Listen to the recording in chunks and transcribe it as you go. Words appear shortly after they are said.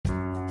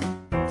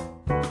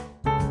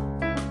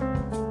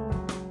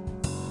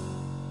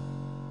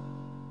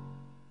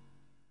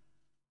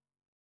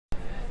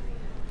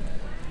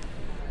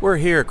We're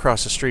here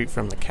across the street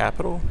from the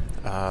Capitol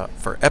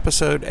for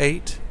episode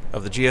 8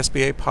 of the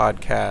GSBA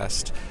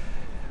podcast.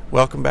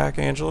 Welcome back,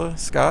 Angela,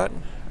 Scott.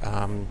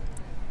 I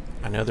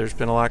know there's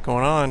been a lot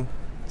going on,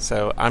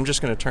 so I'm just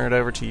going to turn it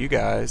over to you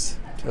guys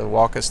to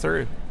walk us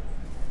through.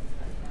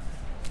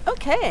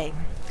 Okay.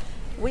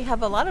 We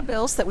have a lot of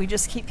bills that we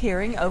just keep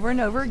hearing over and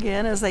over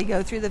again as they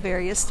go through the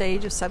various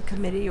stages of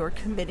subcommittee or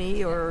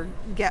committee or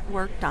get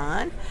work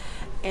done.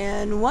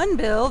 And one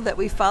bill that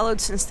we followed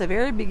since the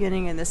very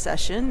beginning of the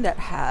session that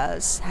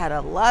has had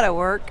a lot of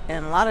work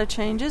and a lot of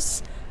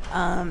changes,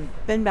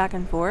 been back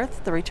and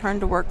forth, the return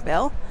to work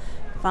bill,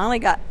 finally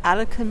got out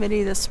of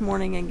committee this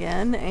morning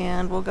again,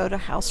 and will go to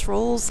House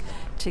Rules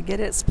to get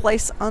its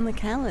place on the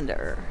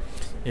calendar.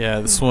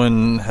 Yeah, this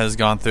one has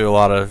gone through a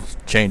lot of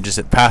changes.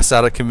 It passed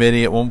out of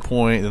committee at one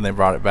point, then they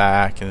brought it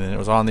back, and then it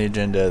was on the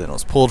agenda, then it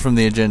was pulled from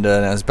the agenda,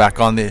 and it was back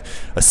on a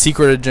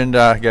secret agenda,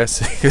 I guess,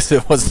 because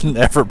it wasn't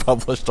ever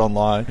published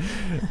online.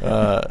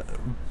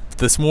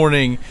 This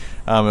morning, it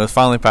was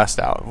finally passed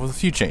out with a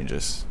few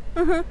changes.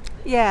 Mm-hmm.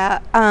 Yeah.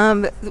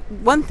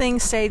 One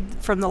thing stayed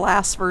from the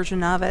last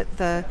version of it.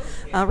 The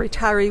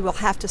retiree will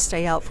have to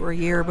stay out for a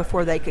year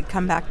before they could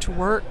come back to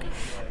work.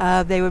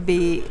 They would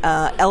be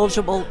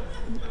eligible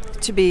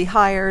to be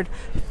hired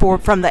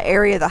from the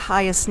area of the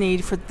highest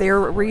need for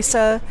their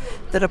RESA.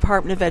 The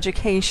Department of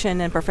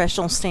Education and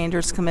Professional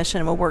Standards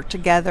Commission will work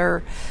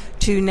together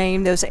to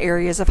name those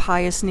areas of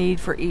highest need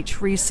for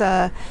each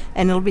RESA,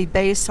 and it'll be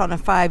based on a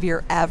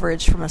 5-year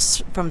average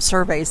from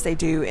surveys they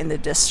do in the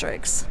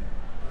districts.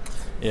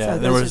 Yeah, so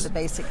those are the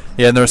basic.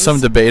 Yeah, and there was some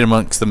debate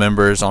amongst the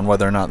members on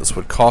whether or not this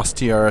would cost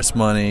TRS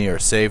money or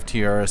save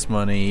TRS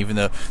money, even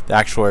though the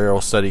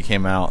actuarial study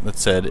came out that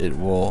said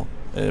it'll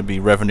be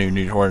revenue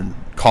neutral or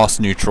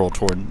cost neutral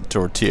toward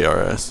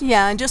TRS.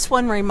 Yeah, and just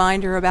one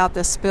reminder about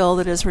this bill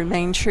that has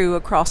remained true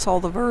across all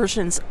the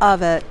versions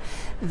of it,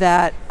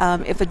 that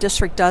if a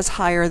district does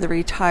hire the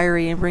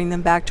retiree and bring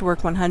them back to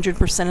work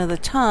 100% of the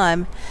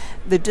time,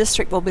 the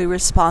district will be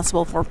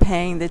responsible for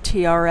paying the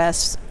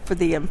TRS for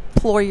the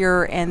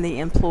employer and the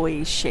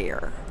employee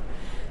share.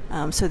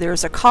 So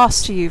there's a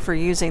cost to you for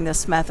using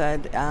this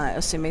method,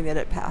 assuming that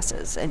it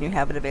passes and you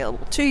have it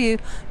available to you,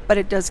 but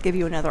it does give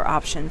you another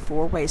option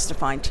for ways to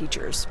find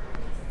teachers.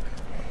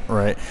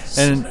 Right.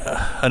 And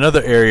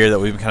another area that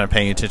we've been kind of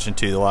paying attention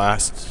to the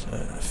last,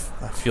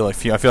 I feel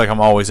like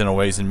I'm always in a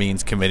Ways and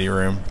Means committee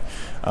room.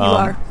 You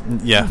are.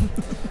 Yeah.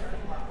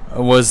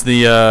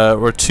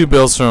 Were two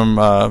bills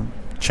from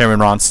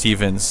Chairman Ron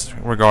Stevens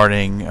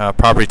regarding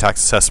property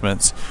tax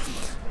assessments.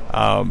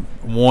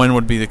 One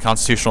would be the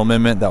constitutional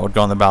amendment that would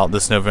go on the ballot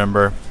this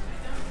November,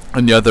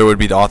 and the other would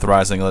be the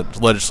authorizing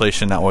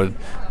legislation that would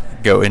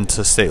go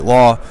into state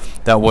law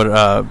that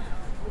would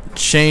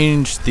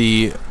change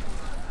the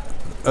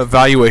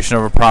evaluation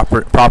of a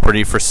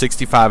property for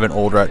 65 and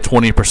older at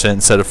 20%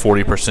 instead of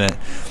 40%.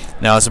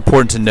 Now, it's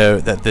important to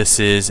note that this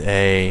is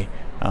a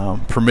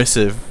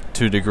permissive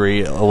to a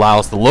degree. It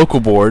allows the local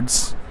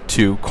boards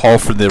to call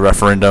for the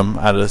referendum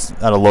at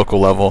a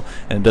local level,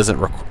 and it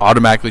doesn't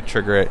automatically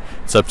trigger it.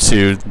 It's up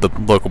to the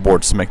local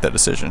boards to make that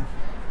decision.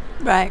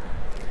 Right.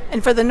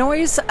 And for the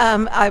noise,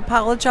 I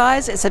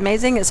apologize. It's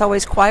amazing. It's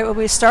always quiet when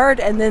we start,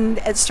 and then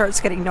it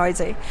starts getting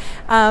noisy.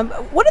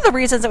 One of the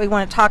reasons that we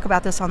want to talk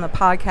about this on the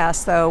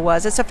podcast, though,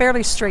 was it's a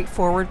fairly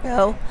straightforward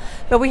bill,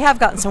 but we have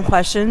gotten some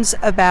questions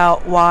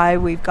about why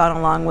we've gone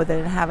along with it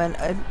and haven't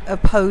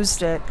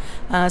opposed it,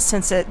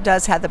 since it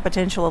does have the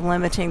potential of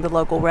limiting the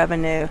local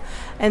revenue.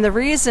 And the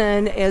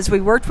reason is we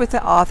worked with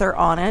the author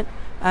on it.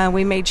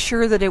 We made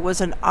sure that it was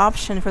an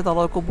option for the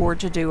local board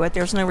to do it.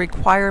 There's no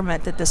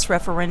requirement that this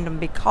referendum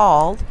be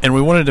called. And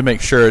we wanted to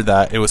make sure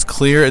that it was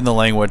clear in the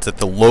language that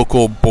the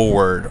local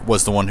board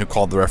was the one who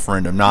called the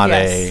referendum, not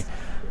a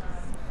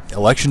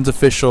elections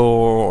official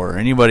or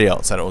anybody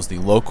else, that it was the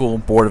local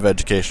Board of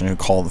Education who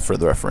called for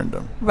the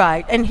referendum.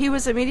 Right, and he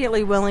was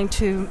immediately willing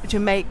to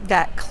make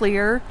that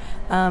clear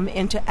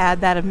and to add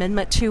that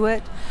amendment to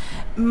it.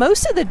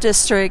 Most of the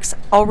districts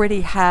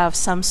already have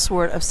some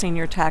sort of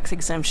senior tax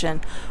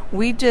exemption.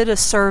 We did a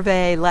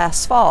survey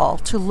last fall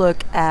to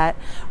look at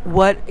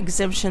what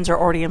exemptions are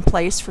already in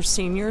place for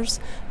seniors,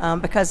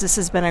 because this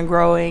has been a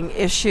growing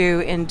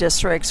issue in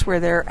districts where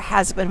there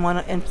hasn't been one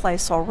in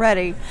place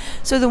already.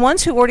 So the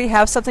ones who already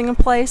have something in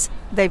place,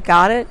 they've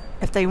got it.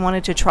 If they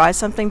wanted to try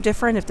something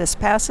different, if this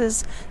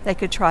passes, they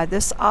could try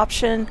this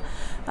option.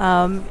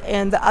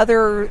 And the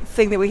other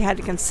thing that we had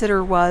to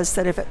consider was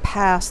that if it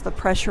passed, the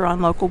pressure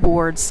on local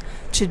boards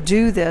to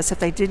do this if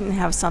they didn't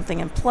have something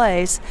in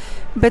place.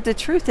 But the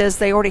truth is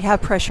they already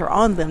have pressure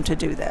on them to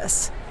do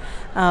this.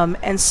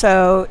 And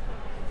so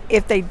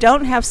if they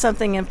don't have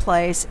something in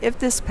place, if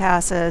this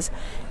passes,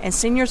 and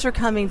seniors are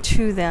coming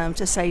to them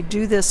to say,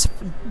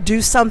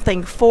 do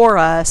something for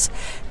us,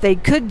 they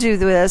could do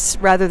this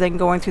rather than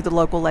going through the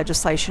local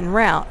legislation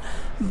route.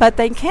 But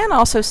they can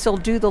also still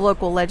do the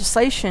local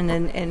legislation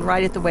and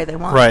write it the way they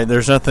want. Right.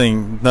 There's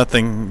nothing.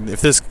 If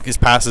this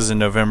passes in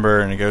November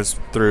and it goes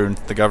through and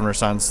the governor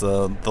signs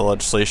the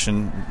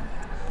legislation,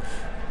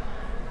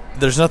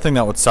 there's nothing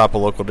that would stop a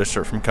local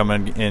district from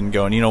coming in and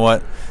going, you know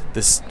what,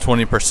 this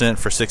 20%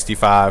 for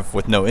 65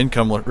 with no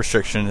income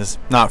restriction is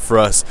not for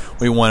us.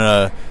 We want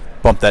to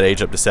bump that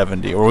age up to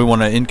 70, or we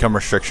want an income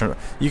restriction.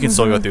 You can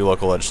still go through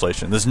local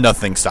legislation. There's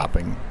nothing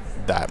stopping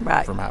that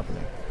from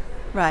happening.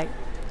 Right.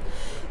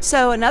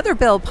 So another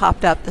bill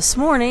popped up this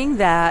morning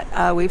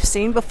that we've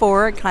seen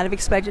before and kind of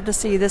expected to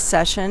see this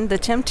session, the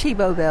Tim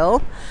Tebow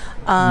bill.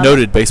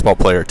 Noted baseball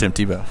player Tim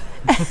Tebow.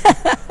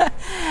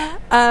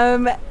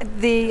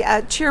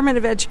 The chairman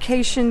of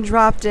education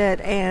dropped it,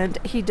 and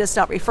he does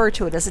not refer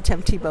to it as a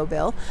Tim Tebow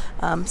bill,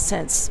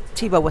 since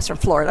Tebow was from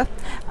Florida.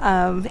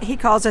 He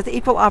calls it the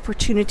Equal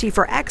Opportunity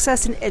for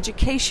Access in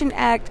Education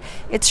Act.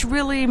 It's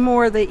really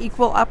more the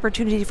equal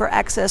opportunity for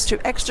access to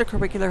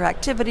extracurricular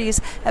activities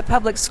at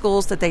public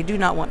schools that they do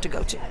not want to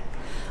go to.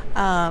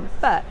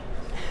 But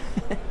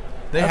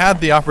they had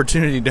the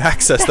opportunity to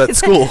access that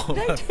school.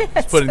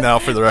 Just putting that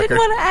out for the record.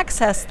 Didn't want to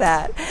access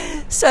that.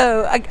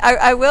 So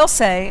I will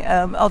say,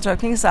 all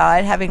joking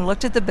aside, having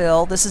looked at the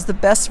bill, this is the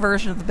best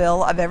version of the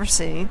bill I've ever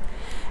seen.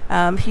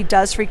 He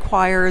does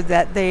require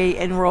that they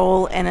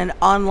enroll in an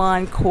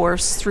online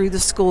course through the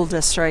school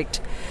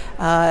district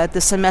the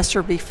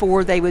semester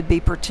before they would be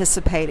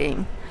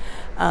participating.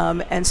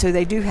 And so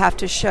they do have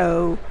to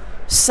show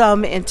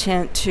some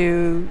intent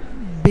to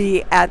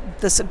be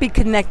be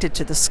connected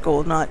to the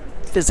school, not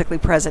physically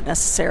present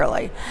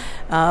necessarily.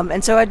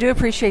 And so I do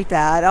appreciate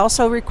that. It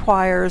also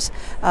requires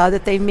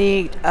that they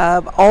meet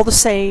all the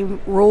same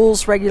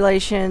rules,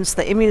 regulations,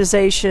 the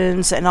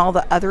immunizations, and all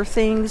the other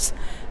things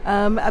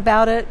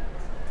about it.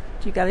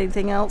 You got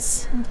anything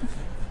else?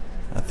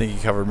 I think you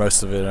covered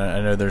most of it.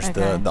 I know there's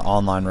the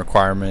online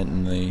requirement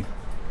and the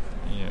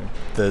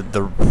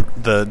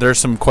there's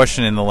some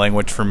question in the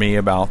language for me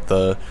about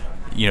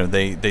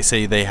they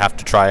say they have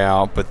to try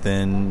out, but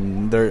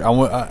then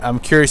I'm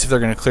curious if they're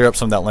going to clear up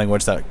some of that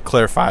language that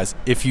clarifies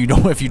if you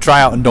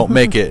try out and don't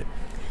make it,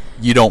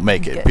 you don't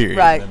make it. Period.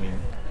 Right.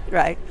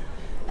 Right.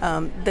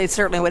 They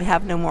certainly would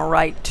have no more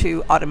right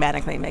to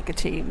automatically make a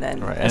team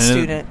than a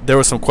student. There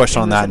was some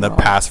question on that in the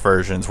past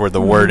versions where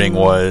the wording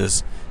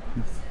was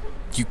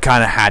you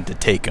kind of had to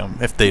take them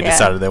if they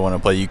decided they want to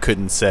play. You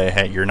couldn't say,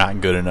 "Hey, you're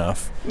not good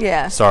enough."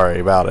 Yeah. Sorry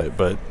about it,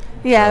 but.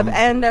 Yeah,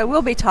 and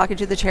we'll be talking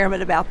to the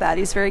chairman about that.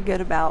 He's very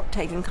good about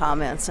taking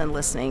comments and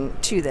listening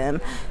to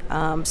them.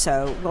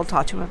 So we'll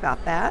talk to him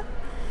about that.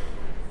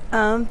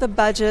 The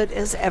budget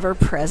is ever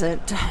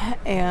present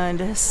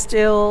and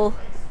still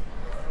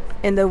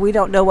in the we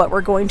don't know what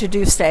we're going to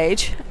do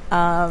stage.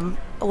 A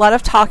lot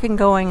of talking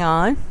going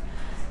on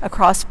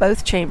across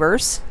both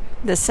chambers.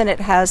 The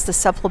Senate has the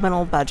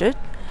supplemental budget.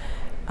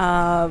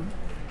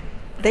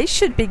 They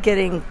should be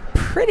getting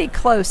pretty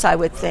close, I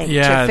would think,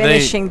 to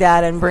finishing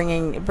that and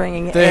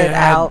bringing it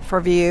out for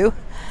view.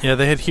 Yeah,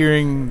 they had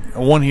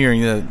one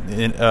hearing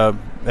that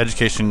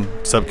education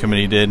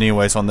subcommittee did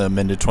anyways on the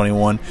amended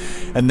 21,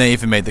 and they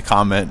even made the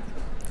comment,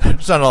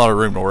 there's not a lot of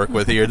room to work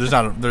with here. There's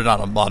not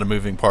a lot of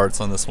moving parts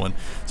on this one.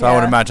 So I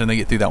would imagine they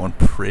get through that one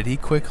pretty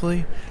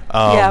quickly.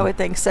 Yeah, I would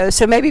think so.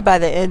 So maybe by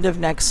the end of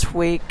next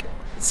week,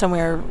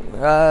 somewhere,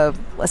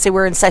 let's see,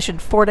 we're in session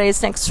 4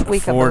 days next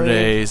week. 4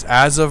 days.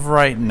 As of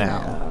right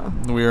now,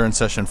 we are in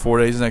session 4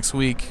 days next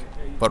week,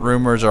 but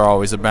rumors are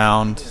always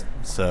abound,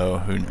 so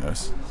who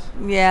knows?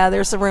 Yeah,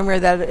 there's a rumor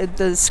that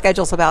the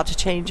schedule's about to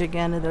change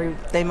again, and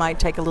they might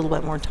take a little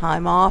bit more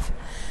time off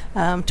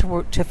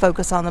to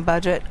focus on the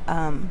budget.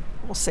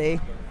 We'll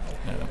see.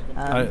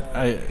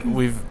 Yeah.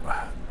 We've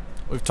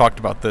talked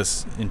about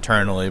this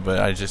internally, but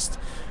I just...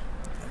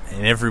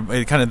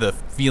 And kind of the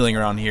feeling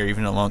around here,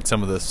 even among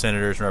some of the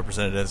senators and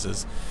representatives,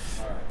 is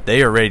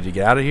they are ready to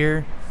get out of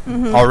here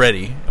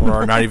already.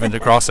 We're not even to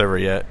crossover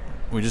yet.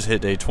 We just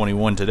hit day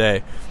 21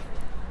 today,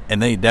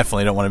 and they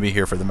definitely don't want to be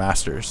here for the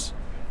Masters,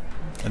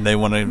 and they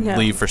want to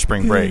leave for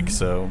spring break.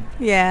 So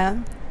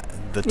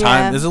the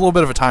time there's a little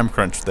bit of a time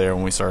crunch there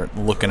when we start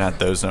looking at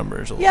those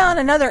numbers. And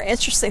another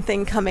interesting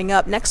thing coming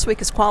up next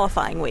week is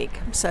qualifying week.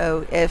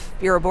 So if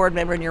you're a board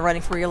member and you're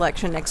running for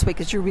re-election, next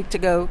week is your week to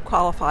go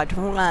qualify to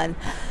run.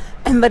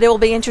 But it will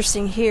be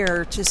interesting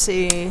here to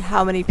see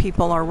how many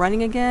people are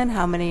running again,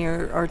 how many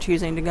are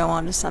choosing to go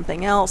on to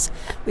something else.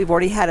 We've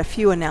already had a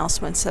few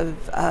announcements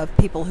of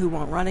people who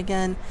won't run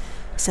again.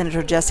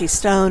 Senator Jesse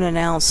Stone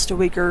announced a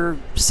week or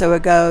so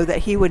ago that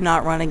he would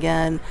not run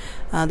again.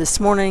 This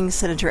morning,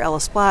 Senator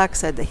Ellis Black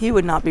said that he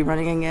would not be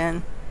running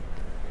again.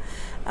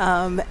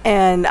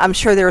 And I'm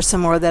sure there are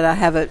some more that I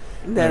haven't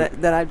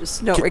that I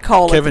just don't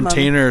recall. Kevin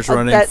Tanner is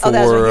running for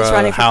he's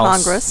running for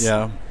House. Congress.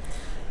 Yeah.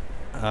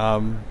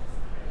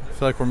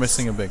 I feel like we're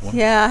missing a big one.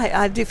 Yeah,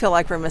 I do feel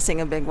like we're missing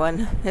a big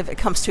one. If it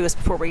comes to us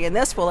before we end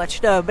this, we'll let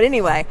you know. But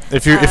anyway,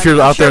 if you're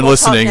out there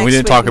listening, we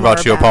didn't talk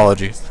about you.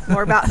 Apologies.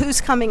 More about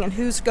who's coming and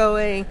who's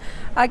going.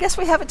 I guess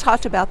we haven't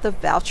talked about the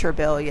voucher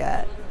bill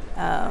yet.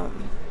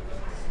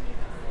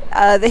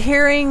 The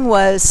hearing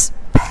was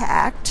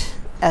packed,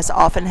 as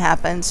often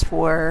happens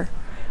for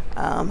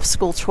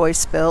school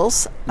choice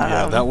bills.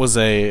 That was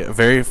a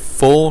very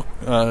full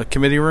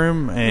committee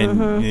room,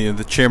 and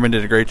the chairman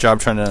did a great job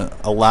trying to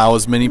allow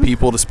as many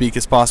people to speak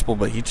as possible,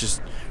 but he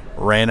just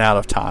ran out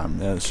of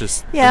time. It's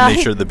just Yeah, the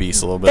nature of the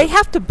beast a little bit. They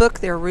have to book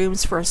their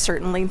rooms for a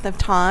certain length of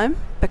time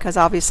because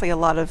obviously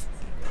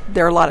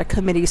there are a lot of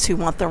committees who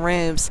want the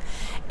rooms.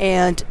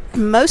 And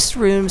most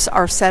rooms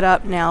are set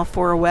up now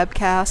for a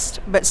webcast,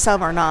 but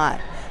some are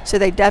not. So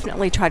they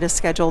definitely try to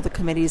schedule the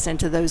committees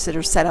into those that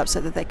are set up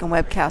so that they can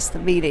webcast the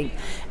meeting.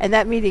 And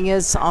that meeting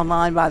is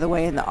online, by the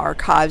way, in the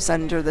archives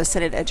under the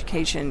Senate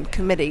Education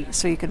Committee,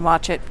 so you can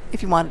watch it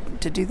if you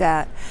want to do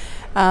that.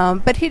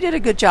 But he did a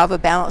good job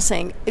of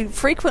balancing.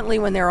 Frequently,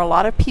 when there are a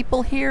lot of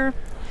people here,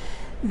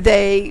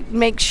 they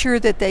make sure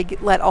that they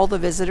let all the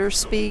visitors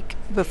speak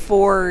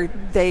before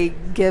they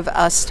give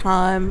us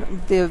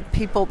time. The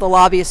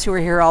lobbyists who are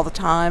here all the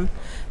time,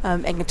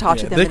 and can talk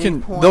to them at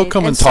any point. They'll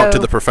come and talk to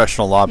the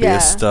professional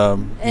lobbyist, throughout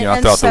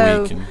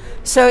the week.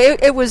 So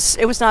it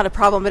was not a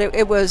problem, but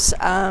it was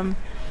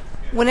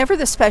whenever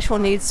the special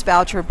needs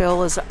voucher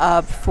bill is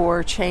up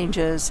for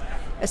changes,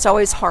 it's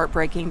always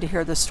heartbreaking to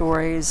hear the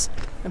stories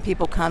when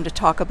people come to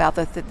talk about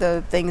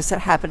the things that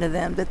happened to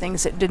them, the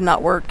things that did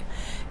not work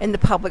in the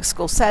public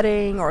school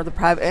setting or the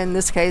private, in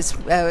this case,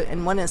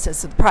 in one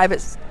instance, the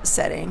private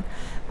setting.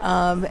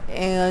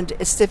 And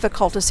it's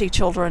difficult to see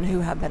children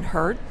who have been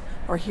hurt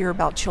or hear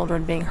about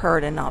children being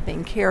hurt and not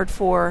being cared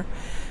for.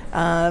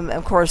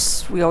 Of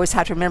course, we always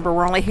have to remember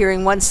we're only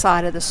hearing one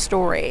side of the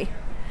story.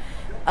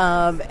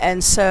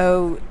 And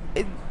so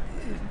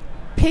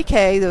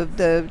PK,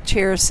 the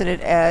chair of Senate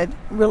Ed,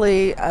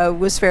 really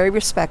was very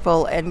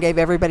respectful and gave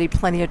everybody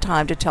plenty of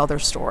time to tell their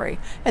story.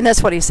 And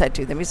that's what he said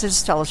to them. He said,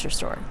 just tell us your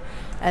story.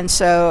 And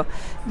so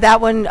that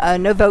one,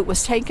 no vote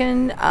was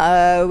taken.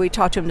 We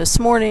talked to him this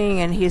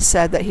morning, and he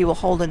said that he will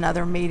hold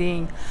another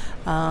meeting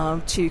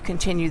to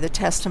continue the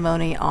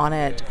testimony on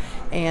it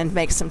and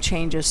make some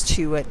changes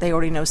to it. They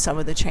already know some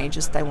of the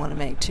changes they want to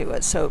make to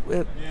it. So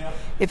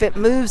if it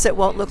moves, it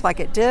won't look like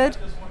it did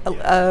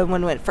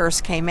when it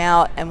first came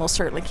out, and we'll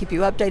certainly keep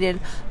you updated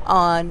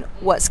on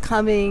what's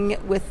coming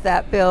with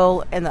that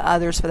bill and the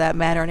others for that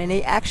matter, and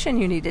any action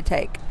you need to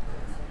take.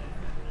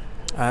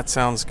 That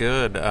sounds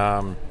good.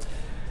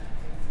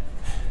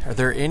 Are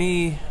there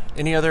any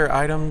other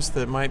items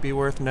that might be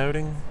worth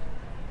noting?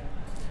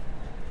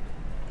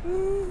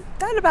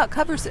 That about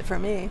covers it for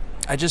me.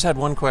 I just had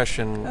one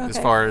question as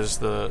far as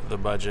the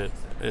budget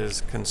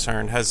is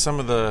concerned. Has some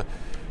of the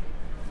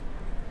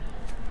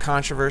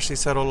controversy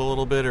settled a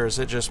little bit, or is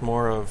it just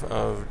more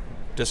of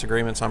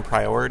disagreements on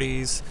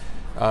priorities,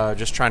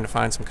 just trying to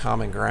find some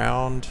common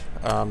ground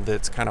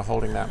that's kind of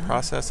holding that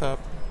process up?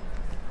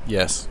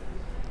 Yes.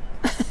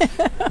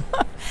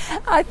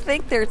 I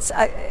think they're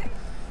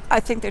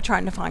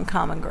trying to find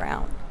common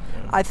ground.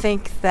 Yeah. I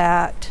think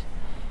that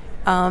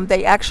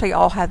they actually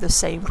all have the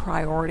same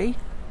priority.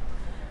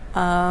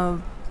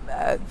 For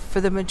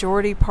the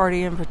majority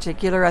party in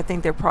particular, I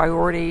think their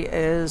priority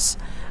is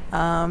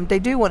they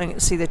do want to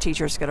see the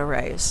teachers get a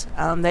raise.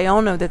 They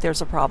all know that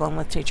there's a problem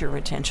with teacher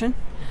retention,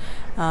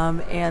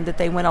 and that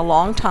they went a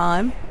long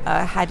time,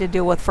 had to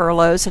deal with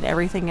furloughs and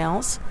everything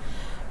else.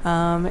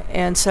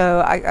 And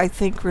so I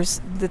think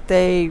that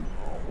they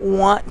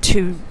want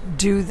to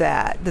do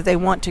that they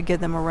want to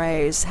give them a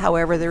raise.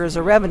 However, there is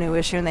a revenue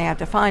issue and they have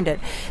to find it.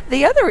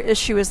 The other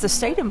issue is the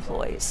state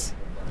employees.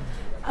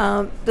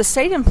 The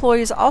state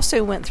employees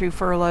also went through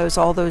furloughs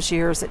all those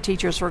years that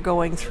teachers were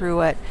going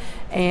through it,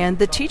 and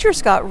the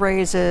teachers got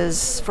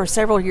raises for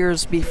several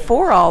years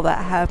before all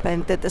that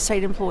happened that the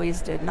state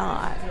employees did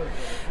not.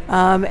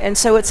 And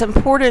so it's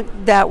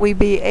important that we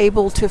be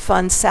able to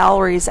fund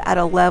salaries at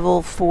a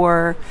level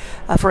for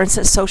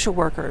instance, social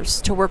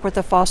workers, to work with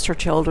the foster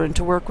children,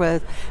 to work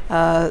with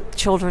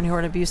children who are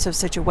in abusive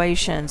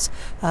situations,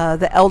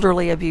 the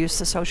elderly abuse,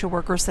 the social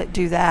workers that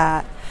do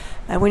that.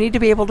 And we need to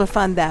be able to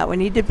fund that. We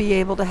need to be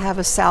able to have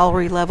a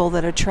salary level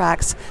that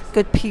attracts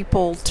good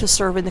people to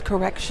serve in the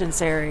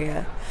corrections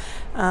area.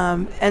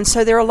 And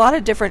so there are a lot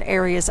of different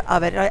areas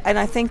of it. And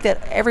I think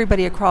that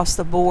everybody across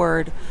the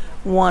board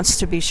wants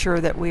to be sure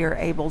that we are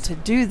able to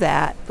do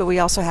that, but we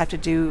also have to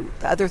do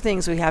other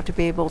things. We have to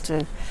be able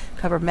to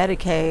cover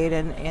Medicaid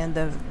and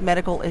the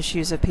medical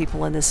issues of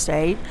people in the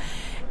state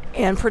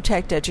and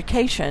protect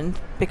education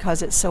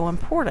because it's so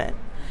important.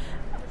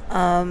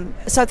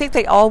 So I think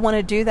they all want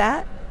to do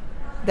that.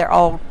 They're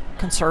all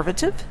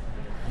conservative.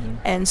 Mm-hmm.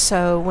 And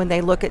so when they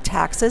look at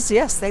taxes,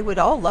 yes, they would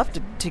all love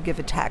to give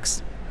a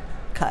tax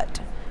cut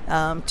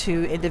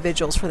to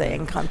individuals for the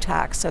income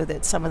tax so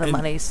that some of the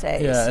money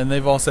stays. Yeah, and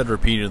they've all said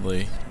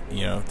repeatedly,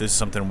 this is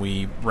something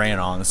we ran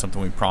on, this is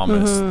something we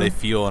promised. Mm-hmm. They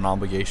feel an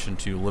obligation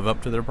to live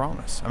up to their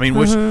promise. I mean,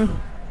 mm-hmm.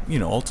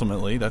 which,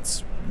 ultimately,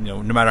 that's,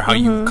 no matter how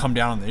mm-hmm. you come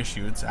down on the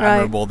issue, it's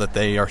admirable that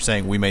they are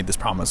saying we made this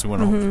promise, we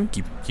want mm-hmm.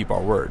 to keep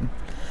our word.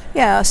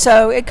 Yeah,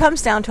 so it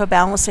comes down to a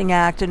balancing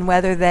act and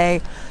whether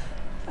they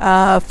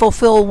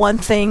fulfill one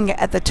thing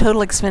at the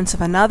total expense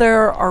of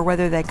another, or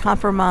whether they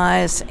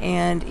compromise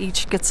and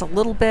each gets a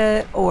little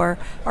bit, or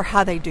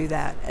how they do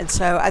that. And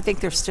so I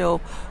think they're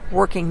still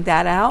working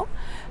that out.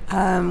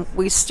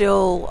 We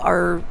still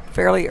are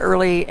fairly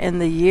early in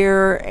the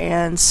year,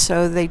 and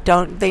so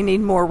they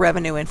need more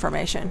revenue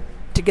information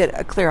to get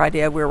a clear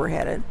idea of where we're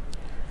headed.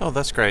 Oh,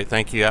 that's great.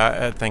 Thank you.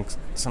 I think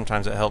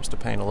sometimes it helps to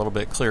paint a little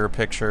bit clearer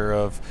picture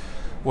of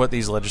what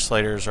these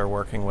legislators are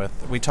working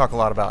with. We talk a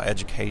lot about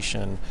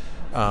education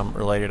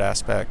related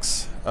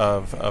aspects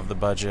of the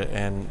budget,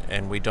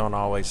 and we don't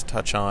always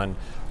touch on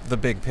the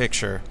big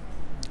picture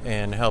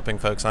and helping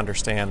folks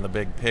understand the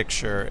big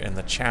picture and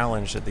the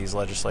challenge that these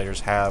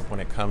legislators have when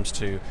it comes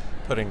to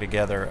putting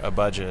together a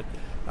budget,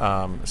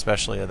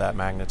 especially of that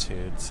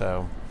magnitude.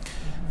 So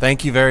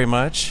thank you very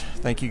much.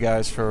 Thank you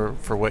guys for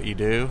what you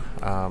do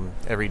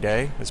every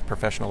day as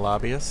professional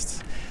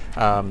lobbyists.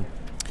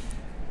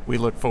 We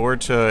look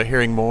forward to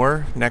hearing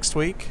more next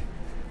week.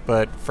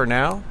 But for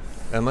now,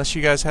 unless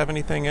you guys have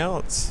anything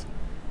else.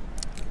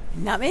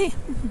 Not me.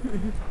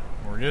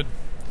 We're good.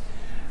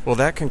 Well,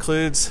 that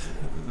concludes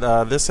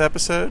this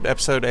episode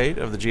 8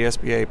 of the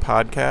GSBA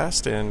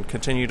podcast, and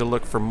continue to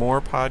look for more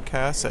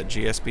podcasts at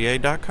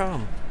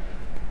gsba.com.